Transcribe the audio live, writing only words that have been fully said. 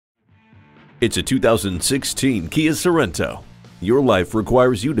It's a 2016 Kia Sorento. Your life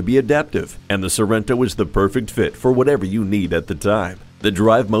requires you to be adaptive, and the Sorento is the perfect fit for whatever you need at the time. The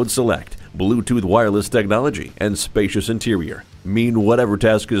Drive Mode Select, Bluetooth wireless technology, and spacious interior mean whatever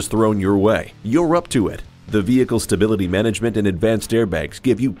task is thrown your way, you're up to it. The vehicle stability management and advanced airbags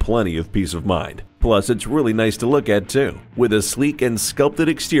give you plenty of peace of mind. Plus, it's really nice to look at too, with a sleek and sculpted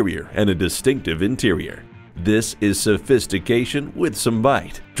exterior and a distinctive interior. This is sophistication with some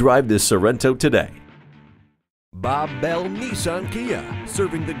bite. Drive this Sorento today. Bell Nissan Kia,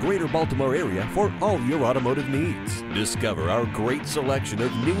 serving the greater Baltimore area for all your automotive needs. Discover our great selection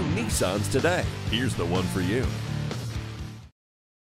of new Nissans today. Here's the one for you.